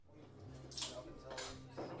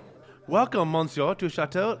Welcome, monsieur, to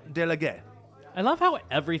Chateau de la Gay. I love how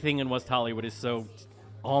everything in West Hollywood is so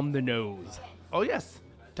on the nose. Oh, yes.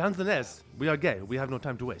 Tanzanese. We are gay. We have no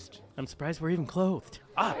time to waste. I'm surprised we're even clothed.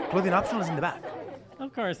 Clothing optional is in the back.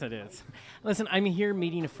 Of course it is. Listen, I'm here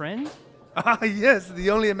meeting a friend. Yes, the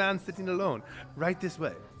only man sitting alone. Right this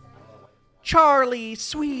way. Charlie,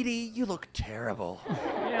 sweetie, you look terrible.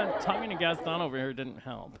 Yeah, talking to Gaston over here didn't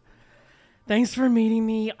help. Thanks for meeting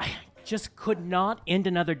me. I just could not end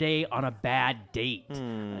another day on a bad date.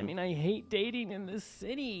 I mean, I hate dating in this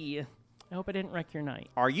city. I hope I didn't wreck your night.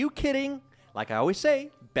 Are you kidding? Like I always say,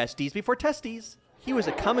 besties before testies. He was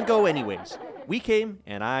a come and go anyways. We came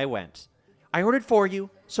and I went. I ordered for you,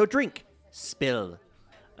 so drink. Spill.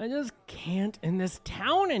 I just can't in this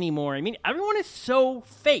town anymore. I mean, everyone is so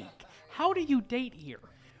fake. How do you date here?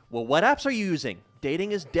 Well, what apps are you using?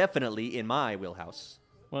 Dating is definitely in my wheelhouse.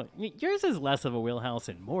 Well, yours is less of a wheelhouse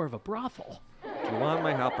and more of a brothel. Do you want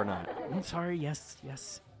my help or not? I'm sorry,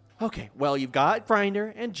 yes. Okay, well, you've got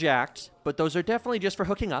Grindr and Jacked, but those are definitely just for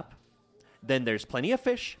hooking up. Then there's Plenty of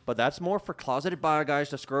Fish, but that's more for closeted bar guys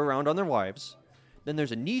to screw around on their wives. Then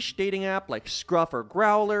there's a niche dating app like Scruff or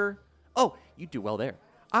Growler. Oh, you do well there.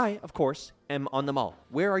 I, of course, am on them all.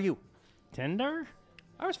 Where are you? Tinder?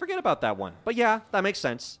 I always forget about that one. But yeah, that makes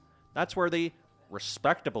sense. That's where the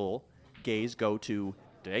respectable gays go to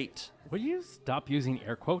date. Would you stop using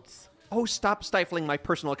air quotes? Oh, stop stifling my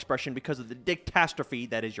personal expression because of the dictastrophe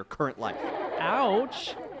that is your current life.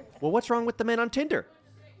 Ouch. Well, what's wrong with the men on Tinder?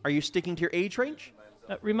 Are you sticking to your age range?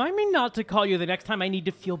 Remind me not to call you the next time I need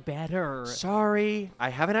to feel better. Sorry,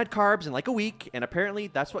 I haven't had carbs in like a week, and apparently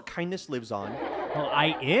that's what kindness lives on. Well,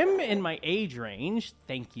 I am in my age range,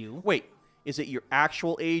 thank you. Wait, is it your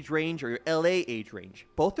actual age range or your LA age range?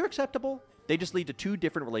 Both are acceptable. They just lead to two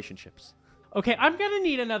different relationships. Okay, I'm gonna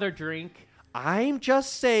need another drink. I'm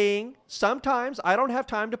just saying, sometimes I don't have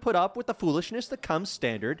time to put up with the foolishness that comes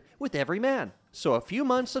standard with every man. So a few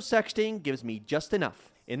months of sexting gives me just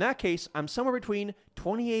enough. In that case, I'm somewhere between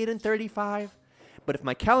 28 and 35. But if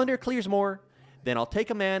my calendar clears more, then I'll take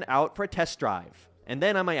a man out for a test drive. And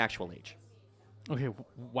then I'm my actual age. Okay,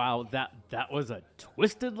 wow, that was a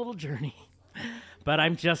twisted little journey. But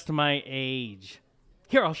I'm just my age.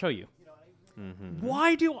 Here, I'll show you.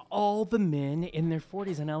 Why do all the men in their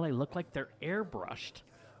 40s in LA look like they're airbrushed?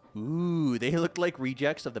 Ooh, they look like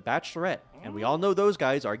rejects of The Bachelorette. And we all know those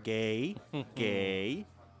guys are gay, gay,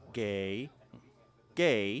 gay,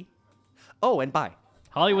 gay. Oh, and bi.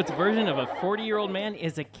 Hollywood's version of a 40-year-old man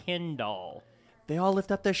is a Ken doll. They all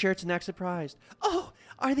lift up their shirts and act surprised. Oh,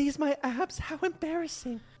 are these my abs? How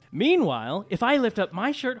embarrassing. Meanwhile, if I lift up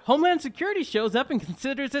my shirt, Homeland Security shows up and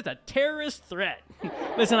considers it a terrorist threat.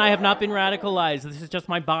 Listen, I have not been radicalized. This is just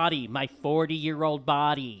my body, my 40-year-old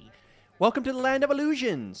body. Welcome to the land of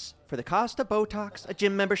illusions. For the cost of Botox, a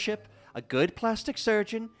gym membership, a good plastic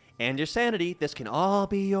surgeon, and your sanity, this can all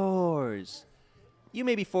be yours. You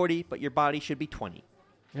may be 40, but your body should be 20.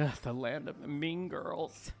 Ugh, the land of the mean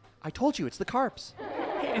girls. I told you, it's the carbs.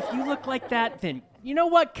 Hey, if you look like that, then you know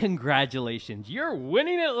what? Congratulations. You're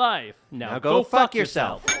winning at life. Now go fuck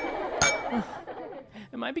yourself.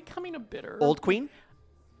 Am I becoming a bitter? Old queen?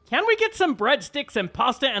 Can we get some breadsticks and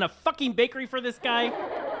pasta and a fucking bakery for this guy?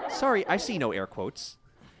 Sorry, I see no air quotes.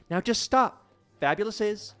 Now just stop. Fabulous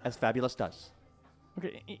is as fabulous does.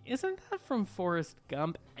 Okay, isn't that from Forrest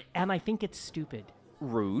Gump? And I think it's stupid.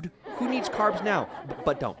 Rude. Who needs carbs now?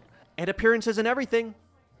 But don't. And appearance isn't everything,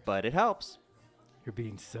 but it helps. You're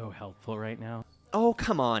being so helpful right now. Oh,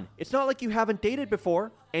 come on. It's not like you haven't dated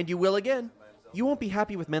before, and you will again. You won't be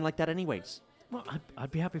happy with men like that anyways. Well,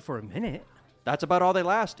 I'd be happy for a minute. That's about all they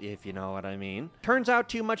last, if you know what I mean. Turns out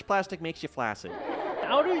too much plastic makes you flaccid.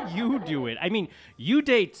 How do you do it? I mean, you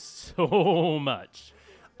date so much.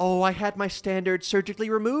 Oh, I had my standard surgically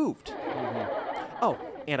removed. Oh,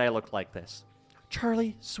 and I look like this.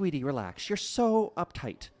 Charlie, sweetie, relax. You're so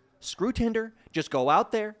uptight. Screw Tinder. Just go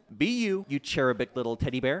out there. Be you, you cherubic little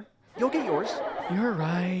teddy bear. You'll get yours. You're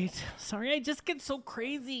right. Sorry, I just get so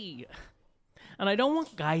crazy. And I don't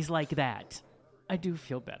want guys like that. I do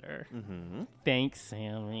feel better. Thanks,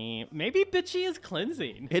 Sammy. Maybe bitchy is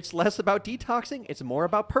cleansing. It's less about detoxing. It's more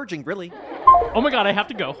about purging, really. Oh my god, I have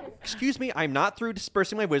to go. Excuse me, I'm not through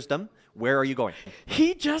dispersing my wisdom. Where are you going?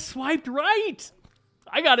 He just swiped right.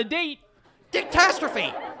 I got a date.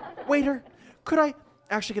 Dictastrophe! Waiter, could I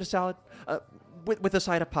actually get a salad with a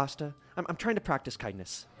side of pasta? I'm trying to practice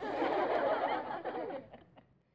kindness.